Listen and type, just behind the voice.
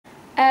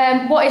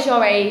What is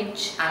your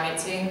age? I'm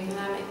 18. And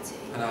I'm 18.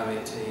 And I'm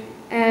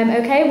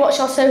 18. Okay, what's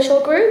your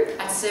social group?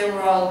 I'd say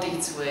we're all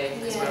D2E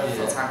because we're all Yeah.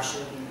 full-time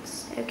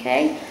students.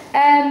 Okay.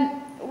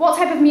 What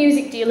type of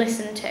music do you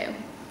listen to?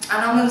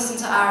 I normally listen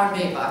to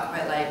R&B, but I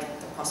quite like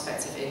the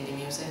prospect of indie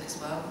music as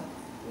well.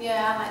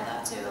 Yeah, I like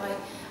that too. Like,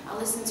 I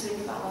listen to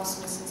indie, but I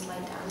also listen to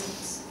like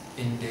dance.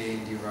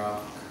 Indie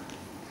rock.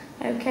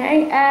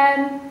 Okay.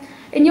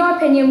 In your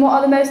opinion, what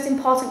are the most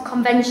important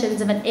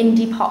conventions of an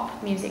indie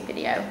pop music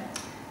video?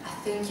 I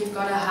think you've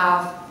got to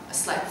have a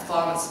slight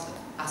performance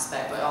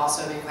aspect, but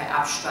also be quite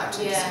abstract.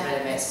 It doesn't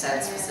really make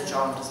sense because the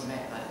genre doesn't make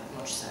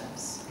much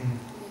sense.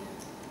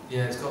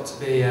 Yeah, it's got to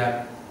be.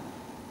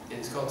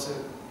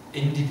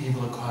 Indie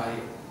people are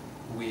quite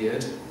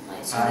weird, Like,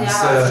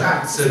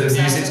 and so the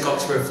music's got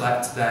to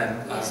reflect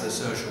them as a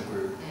social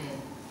group.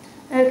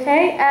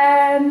 Okay.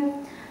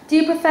 Do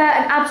you prefer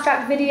an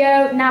abstract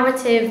video,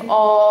 narrative,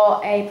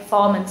 or a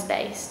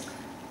performance-based?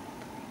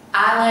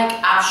 I like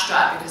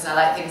abstract because I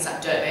like things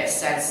that don't make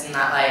sense and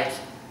that like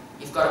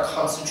you've got to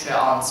concentrate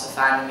on to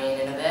find the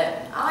meaning of it.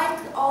 I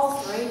like all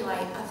three. Like,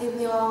 I think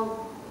they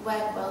all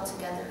work well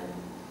together.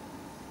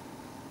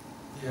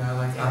 Yeah, I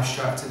like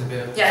abstract and a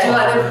bit of Yeah, I do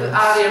like the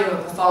performance. idea of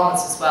a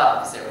performance as well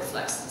because it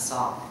reflects the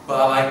song. But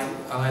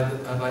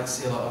I'd like to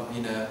see a lot of,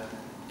 you know,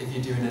 if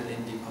you're doing an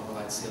indie pop, I'd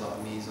like to see a lot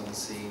of mise en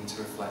scene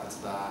to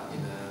reflect that, you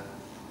know.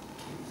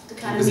 The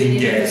Keep kind of us meaning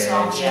of the engaged,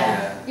 song,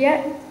 yeah.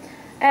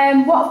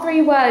 Yeah. What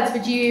 3 words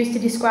would you use to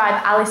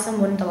describe Alice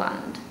in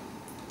Wonderland?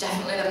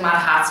 Definitely the Mad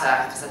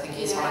Hatter because I think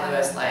he's one of the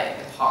most like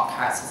important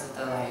characters of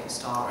the like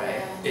story.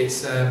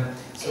 It's a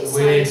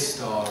weird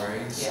story,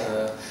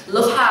 so...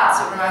 Love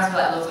Hearts, it reminds me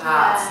of like Love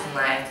Hearts and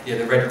like... Yeah,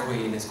 the Red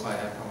Queen is quite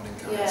a prominent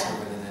character Yeah.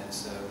 within it,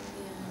 so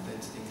I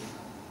didn't think of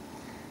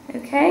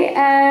that. Okay.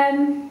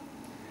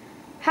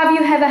 Have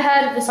you ever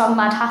heard of the song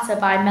Mad Hatter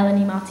by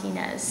Melanie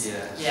Martinez?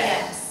 Yeah.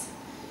 Yes.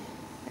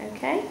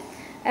 Okay.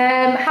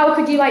 How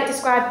could you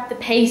describe the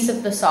pace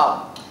of the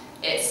song?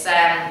 It's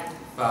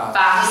Fast.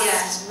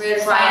 fast,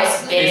 really quite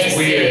fast. It's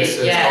weird, so it's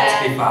got to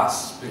yeah. be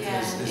fast because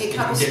Yeah. there's, It you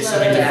can can be get so slow,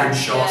 many yeah. different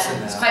shots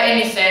in It's there. quite in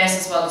your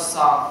face as well, the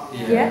song.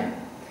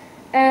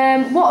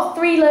 Yeah. What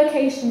 3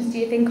 locations do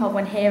you think of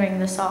when hearing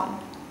the song?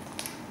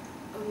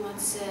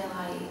 I'd say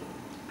like...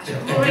 I Yeah.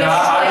 don't know really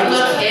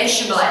like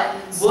location, but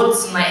like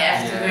woods and like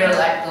everywhere Yeah.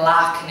 like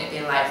black and it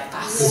being like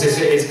fast. Because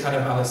it is kind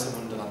of Alice in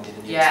Wonderland,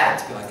 and you Yeah.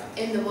 expect to be like...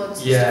 in the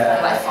woods. Yeah.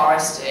 Like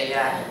foresty,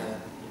 yeah.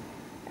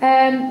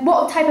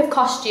 What type of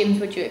costumes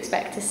would you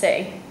expect to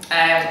see?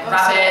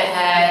 Rabbit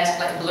head,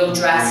 like a blue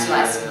dress,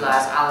 like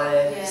symbolise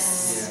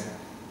Alice.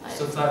 Yeah.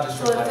 Stuff that just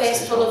Full of reflects face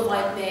the full of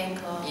genre. like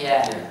makeup.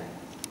 Yeah.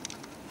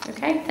 Yeah.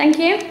 Okay, thank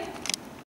you.